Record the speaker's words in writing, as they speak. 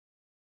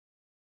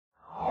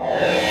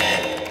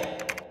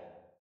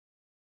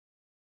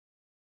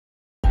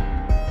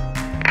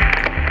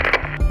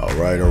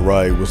All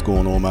right. What's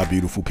going on, my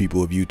beautiful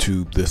people of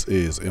YouTube? This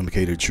is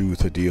MK the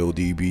Truth,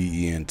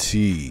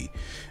 DODBENT.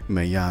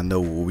 Man, y'all know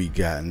what we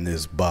got in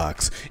this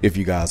box. If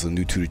you guys are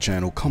new to the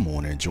channel, come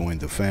on and join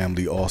the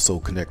family. Also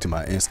connect to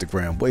my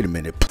Instagram. Wait a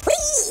minute,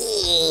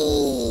 please.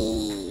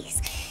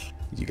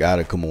 You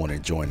gotta come on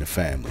and join the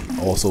family.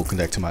 Also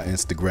connect to my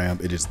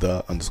Instagram. It is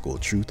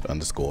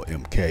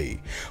the_truth_MK.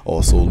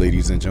 Also,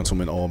 ladies and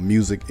gentlemen, all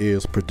music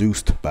is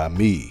produced by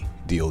me,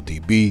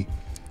 DODB.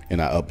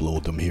 And I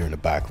upload them here in the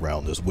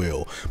background as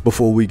well.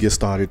 Before we get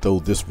started though,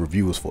 this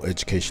review is for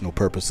educational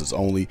purposes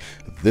only.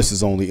 This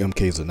is only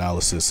MK's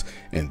analysis,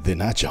 and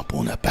then I jump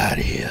on up out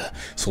of here.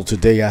 So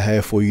today I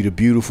have for you the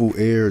beautiful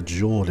Air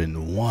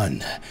Jordan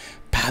 1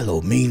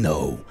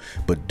 Palomino.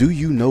 But do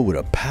you know what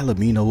a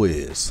Palomino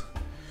is?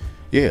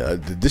 Yeah,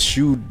 this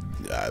shoe,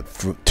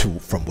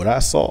 from what I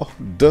saw,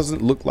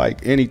 doesn't look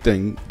like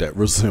anything that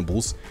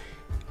resembles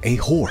a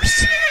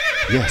horse.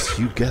 Yes,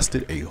 you guessed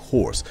it, a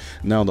horse.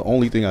 Now, the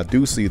only thing I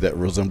do see that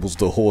resembles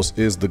the horse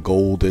is the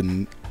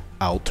golden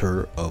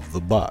outer of the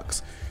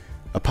box.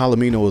 A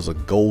Palomino is a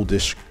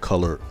goldish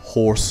colored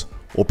horse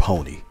or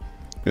pony.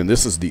 And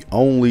this is the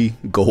only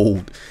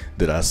gold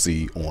that I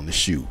see on the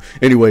shoe.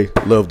 Anyway,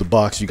 love the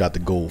box. You got the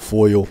gold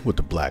foil with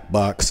the black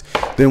box.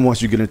 Then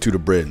once you get into the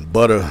bread and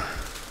butter,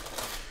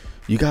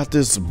 you got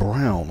this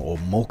brown or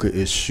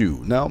mocha-ish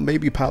shoe. Now,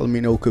 maybe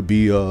Palomino could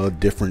be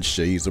different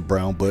shades of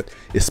brown, but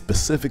it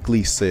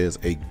specifically says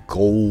a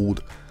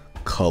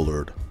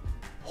gold-colored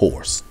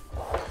horse.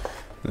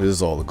 This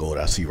is all the gold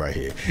I see right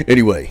here.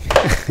 Anyway,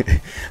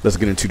 let's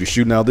get into the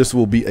shoe. Now, this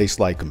will be a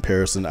slight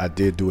comparison. I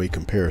did do a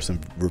comparison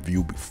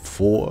review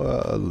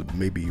before,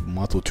 maybe a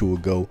month or two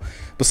ago,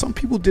 but some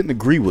people didn't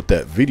agree with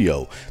that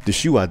video. The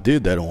shoe I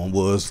did that on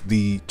was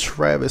the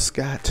Travis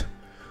Scott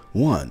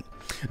 1.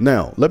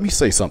 Now, let me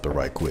say something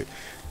right quick.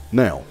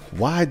 Now,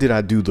 why did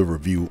I do the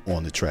review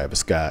on the Travis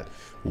Scott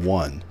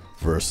 1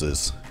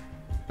 versus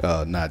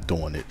not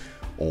doing it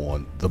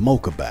on the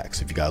Mocha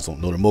backs? If you guys don't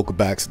know the Mocha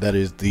backs, that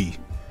is the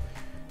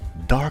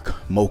dark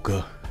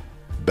mocha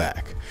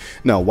back.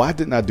 Now, why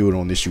didn't I do it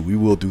on this shoe? We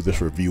will do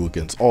this review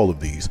against all of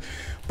these,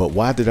 but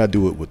why did I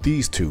do it with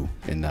these two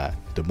and not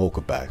the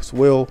Mocha backs?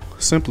 Well,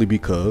 simply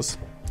because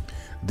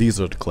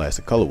these are the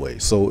classic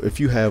colorways. So if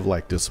you have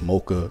like this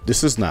mocha,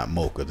 this is not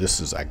mocha,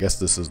 this is, I guess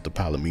this is the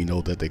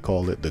Palomino that they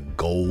call it, the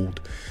gold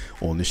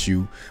on the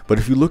shoe. But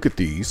if you look at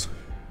these,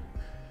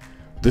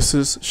 this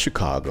is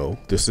Chicago,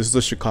 this is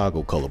the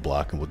Chicago color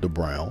blocking with the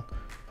brown,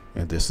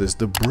 and this is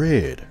the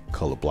bread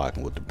color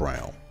blocking with the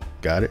brown.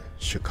 Got it?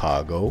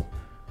 Chicago,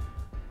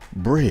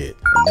 bread.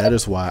 And that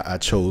is why I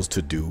chose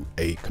to do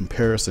a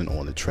comparison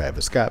on the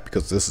Travis Scott,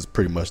 because this is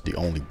pretty much the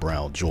only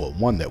brown Jordan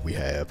 1 that we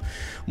have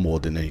more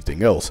than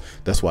anything else.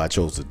 That's why I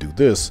chose to do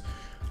this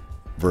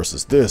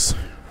versus this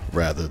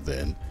rather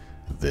than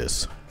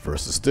this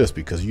versus this,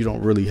 because you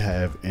don't really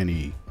have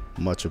any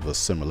much of a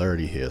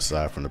similarity here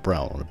aside from the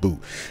brown on the boot.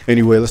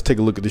 Anyway, let's take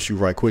a look at this shoe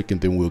right quick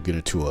and then we'll get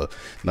into a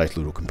nice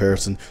little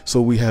comparison.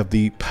 So we have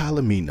the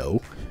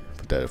Palomino,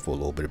 put that for a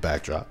little bit of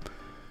backdrop.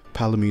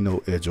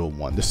 Palomino Air Jordan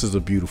 1. This is a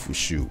beautiful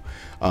shoe.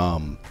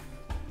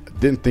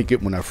 Didn't think it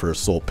when I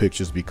first saw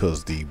pictures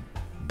because the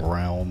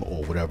brown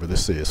or whatever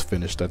this is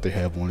finish that they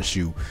have on the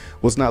shoe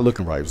was not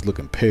looking right. It was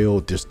looking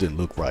pale. Just didn't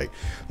look right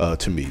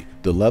to me.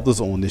 The leathers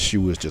on this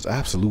shoe is just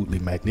absolutely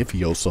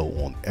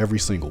magnificioso on every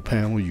single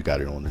panel. You got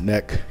it on the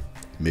neck,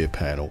 mid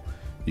panel.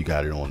 You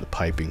got it on the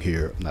piping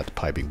here, not the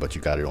piping, but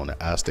you got it on the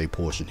eye stay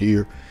portion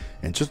here.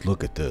 And just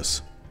look at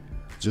this.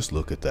 Just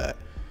look at that.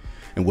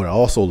 And what I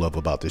also love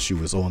about this shoe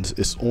is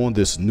it's on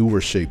this newer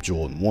shape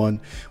Jordan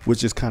 1,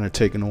 which is kind of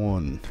taking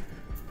on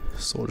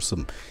sort of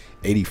some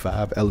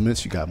 85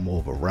 elements. You got more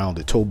of a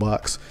rounded toe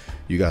box.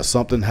 You got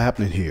something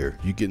happening here.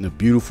 You're getting a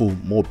beautiful,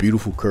 more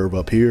beautiful curve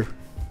up here.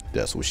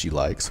 That's what she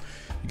likes.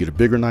 You get a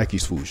bigger Nike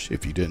swoosh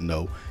if you didn't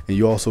know. And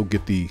you also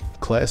get the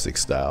classic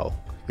style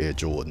Air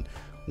Jordan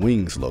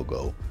wings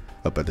logo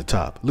up at the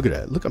top. Look at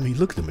that. Look, I mean,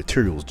 look at the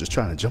materials just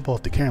trying to jump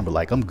off the camera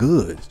like I'm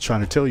good, trying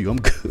to tell you I'm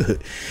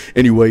good.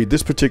 Anyway,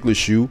 this particular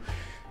shoe,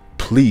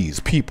 please,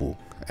 people,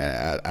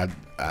 I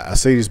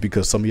say this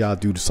because some of y'all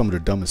do some of the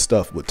dumbest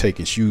stuff with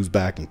taking shoes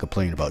back and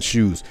complaining about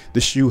shoes.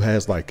 This shoe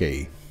has like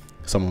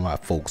some of my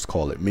folks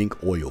call it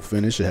mink oil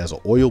finish. It has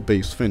an oil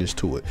based finish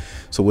to it.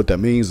 So what that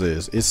means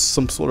is it's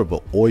some sort of an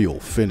oil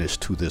finish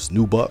to this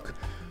nubuck.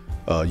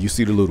 You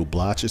see the little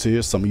blotches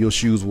here. Some of your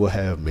shoes will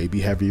have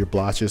maybe heavier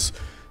blotches.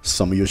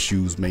 Some of your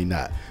shoes may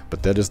not,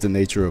 but that is the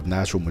nature of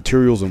natural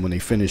materials. And when they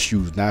finish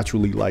shoes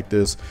naturally like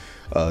this,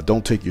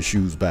 don't take your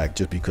shoes back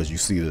just because you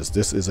see this.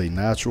 This is a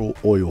natural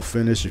oil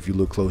finish. If you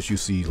look close, you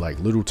see like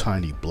little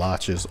tiny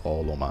blotches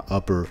all on my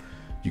upper.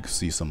 You can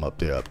see some up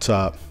there up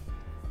top.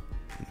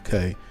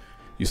 Okay,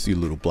 you see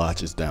little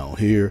blotches down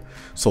here,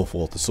 so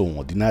forth and so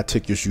on. Do not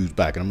take your shoes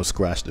back. And I'm gonna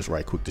scratch this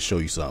right quick to show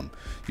you something.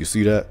 You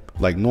see that?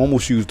 Like normal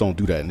shoes don't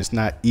do that, and it's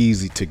not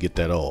easy to get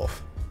that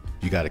off.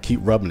 You got to keep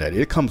rubbing at it.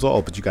 It comes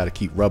off, but you got to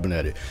keep rubbing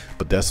at it.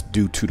 But that's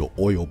due to the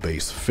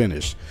oil-based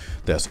finish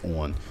that's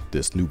on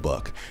this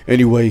nubuck.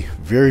 Anyway,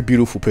 very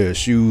beautiful pair of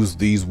shoes.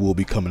 These will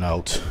be coming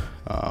out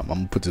I'm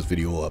gonna put this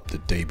video up the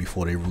day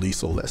before they release,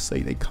 so let's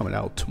say they coming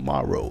out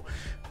tomorrow.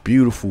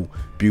 Beautiful,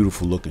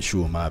 beautiful looking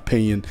shoe in my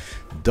opinion.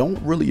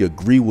 Don't really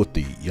agree with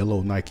the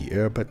yellow Nike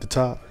Air at the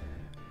top,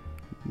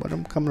 but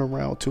I'm coming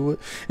around to it.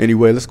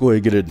 Anyway, let's go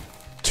ahead and get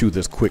to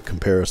this quick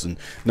comparison.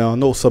 Now, I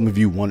know some of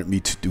you wanted me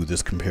to do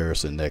this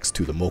comparison next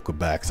to the Mocha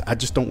backs. I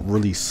just don't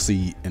really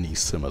see any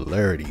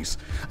similarities.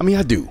 I mean,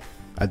 I do,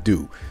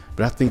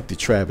 but I think the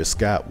Travis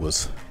Scott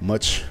was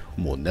much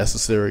more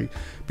necessary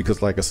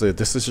because, like I said,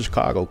 this is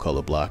Chicago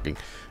color blocking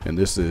and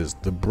this is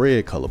the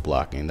bread color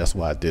blocking. That's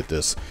why I did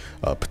this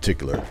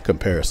particular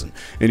comparison.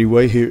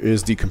 Anyway, here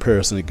is the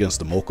comparison against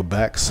the Mocha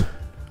backs.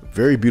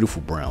 Very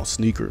beautiful brown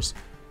sneakers,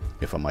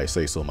 if I might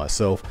say so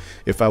myself.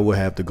 If I would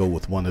have to go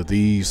with one of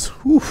these,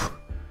 whew,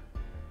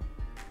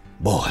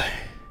 boy,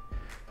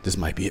 this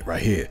might be it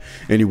right here.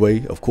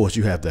 Anyway, of course,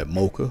 you have that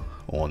Mocha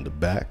on the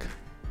back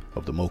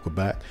of the Mocha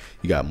back.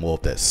 You got more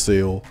of that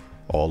seal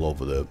all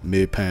over the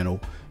mid panel,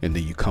 and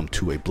then you come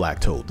to a black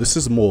toe. This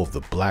is more of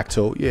the black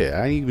toe.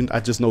 Yeah, I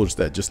just noticed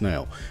that just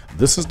now.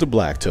 This is the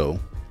black toe.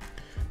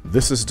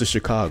 This is the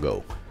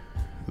Chicago.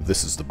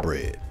 This is the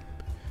bread.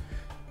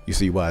 You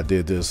see why I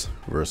did this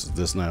versus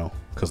this now?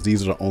 Because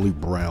these are the only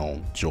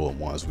brown Jordan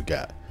 1s we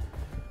got.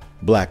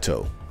 Black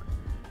toe,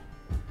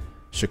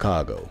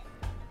 Chicago,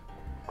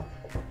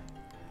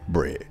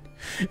 bread.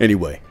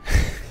 Anyway,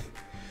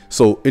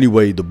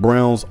 the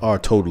browns are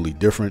totally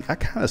different. I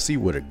kind of see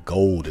where the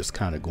gold is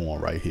kind of going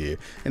right here.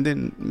 And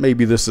then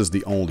maybe this is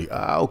the only,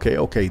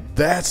 okay.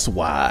 That's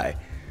why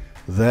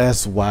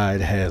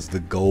it has the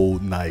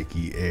gold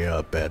Nike Air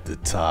up at the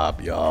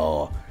top,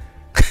 y'all.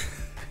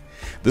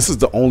 This is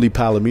the only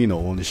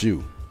Palomino on the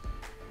shoe.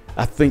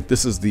 I think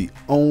this is the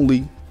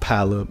only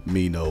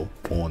Palomino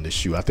on the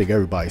shoe. I think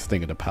everybody's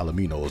thinking the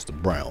Palomino is the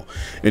brown.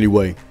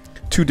 Anyway,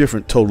 two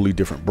totally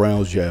different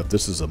browns. You have,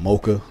 this is a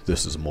Mocha,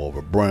 this is more of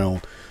a brown.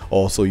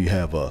 Also, you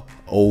have a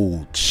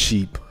old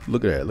cheap,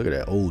 look at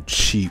that old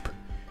cheap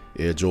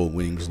Air Jordan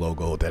Wings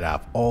logo that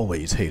I've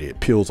always hated. It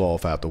peels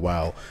off after a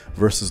while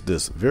versus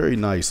this very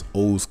nice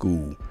old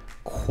school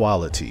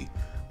quality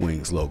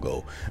Wings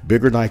logo.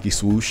 Bigger Nike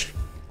swoosh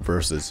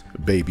versus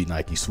baby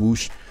Nike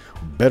swoosh.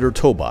 Better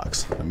toe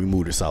box. Let me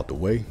move this out the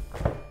way.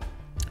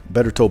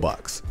 Better toe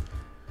box.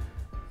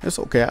 It's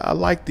okay. I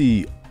like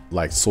the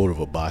sort of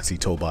a boxy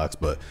toe box,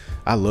 but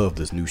I love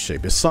this new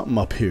shape. It's something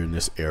up here in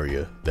this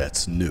area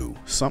that's new.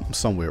 Something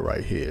somewhere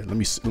right here. Let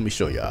me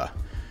show y'all.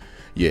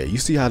 Yeah, you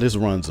see how this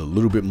runs a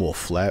little bit more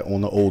flat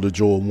on the older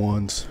Jordan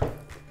 1s.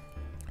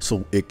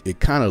 So it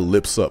kind of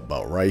lips up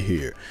about right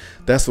here.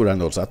 That's what I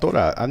noticed. I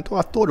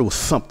thought it was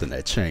something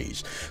that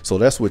changed. So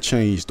that's what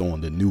changed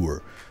on the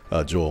newer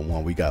Jordan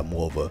 1. We got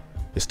more of a,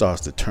 it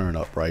starts to turn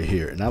up right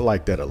here, and I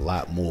like that a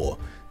lot more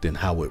than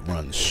how it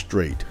runs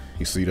straight.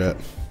 You see that?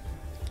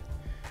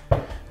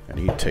 And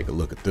you take a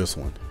look at this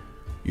one.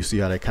 You see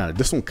how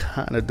this one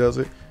kind of does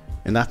it,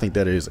 and I think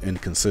that is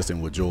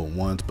inconsistent with Jordan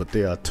 1s, but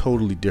they are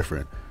totally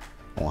different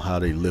on how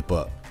they lip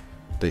up.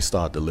 They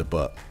start to lip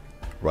up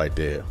right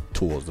there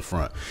towards the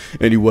front.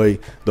 Anyway,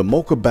 the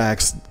Mocha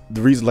backs,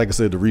 the reason, like I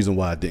said, the reason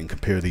why I didn't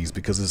compare these,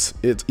 because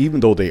it's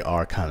even though they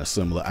are kind of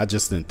similar, I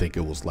just didn't think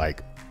it was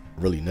like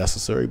really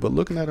necessary. But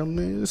looking at them,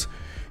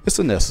 it's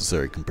a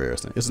necessary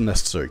comparison. It's a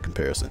necessary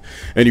comparison.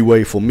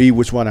 Anyway, for me,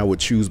 which one I would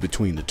choose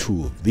between the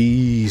two of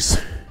these,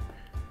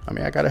 I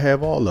mean, I gotta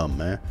have all of them,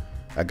 man.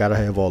 I gotta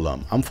have all of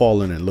them. I'm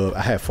falling in love.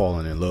 I have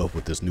fallen in love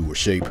with this newer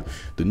shape.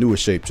 The newer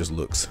shape just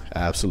looks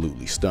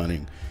absolutely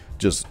stunning.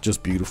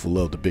 Just beautiful.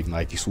 Love the big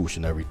Nike swoosh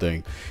and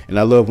everything. And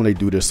I love when they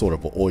do this sort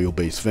of an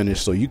oil-based finish,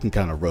 so you can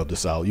kind of rub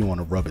this out. You want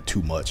to rub it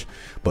too much,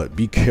 but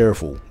be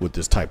careful with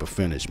this type of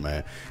finish,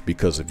 man,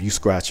 because if you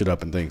scratch it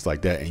up and things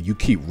like that and you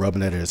keep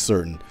rubbing it in a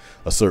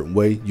certain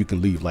way, you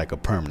can leave like a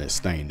permanent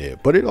stain there.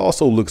 But it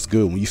also looks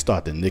good when you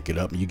start to nick it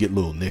up and you get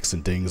little nicks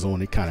and things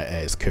on it. Kind of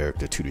adds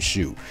character to the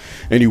shoe.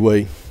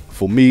 Anyway,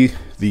 for me,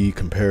 the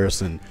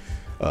comparison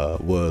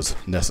was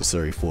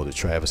necessary for the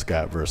Travis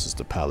Scott versus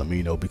the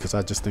Palomino, because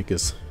I just think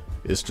it's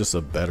just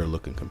a better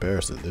looking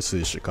comparison. This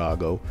is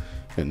Chicago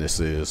and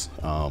this is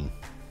a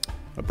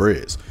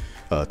Breads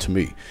to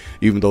me.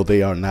 Even though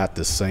they are not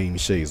the same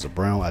shades of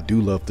brown, I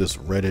do love this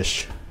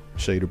reddish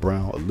shade of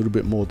brown a little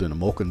bit more than the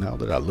Mocha. Now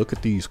that I look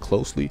at these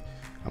closely,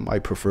 I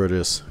might prefer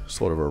this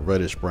sort of a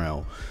reddish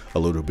brown a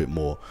little bit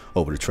more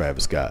over the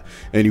Travis Scott.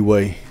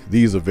 Anyway,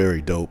 these are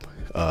very dope.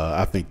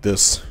 I think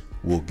this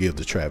will give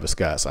the Travis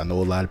Scotts, I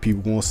know a lot of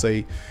people gonna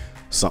say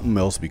something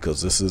else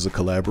because this is a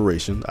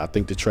collaboration. I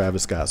think the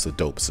Travis Scott's a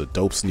dope. It's a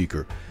dope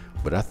sneaker,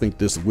 but I think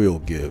this will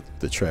give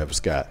the Travis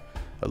Scott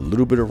a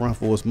little bit of run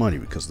for his money,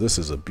 because this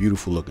is a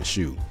beautiful looking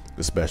shoe,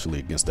 especially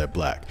against that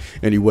black.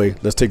 Anyway,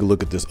 let's take a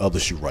look at this other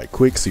shoe right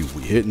quick, see what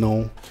we hitting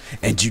on.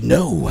 And you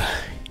know,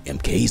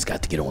 MK's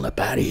got to get on up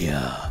out of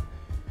here.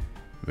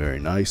 Very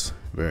nice,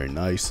 very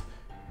nice.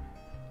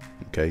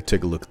 Okay,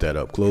 take a look at that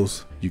up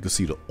close. You can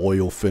see the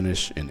oil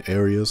finish in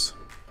areas.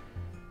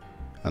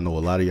 I know a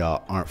lot of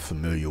y'all aren't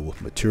familiar with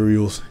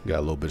materials. Got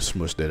a little bit of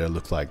smush there. That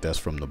looks like that's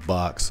from the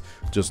box.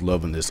 Just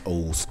loving this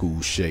old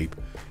school shape,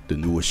 the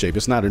newer shape.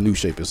 It's not a new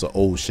shape. It's an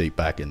old shape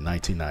back in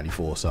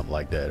 1994 or something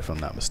like that, if I'm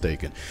not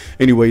mistaken.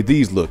 Anyway,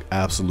 these look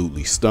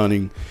absolutely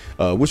stunning.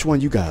 Which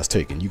one you guys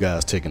taking? You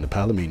guys taking the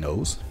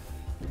Palominos?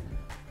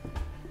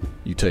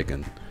 You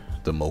taking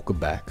the Mocha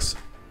backs?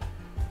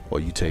 Or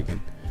you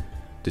taking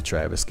the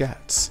Travis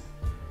Scotts?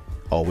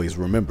 Always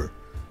remember,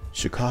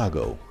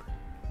 Chicago,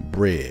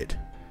 bred,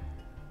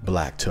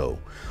 black toe.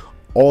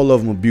 All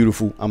of them are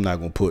beautiful. I'm not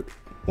gonna put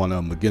one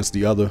of them against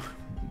the other,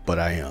 but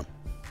I am.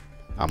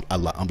 I'm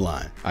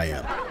lying. I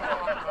am.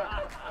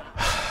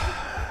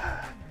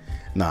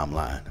 Nah, I'm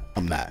lying.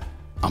 I'm not.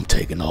 I'm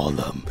taking all of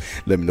them.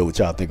 Let me know what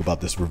y'all think about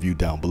this review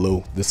down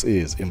below. This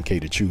is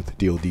MK the Truth,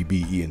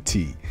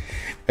 DODBENT.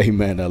 Hey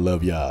man, I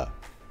love y'all.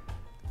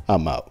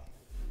 I'm out.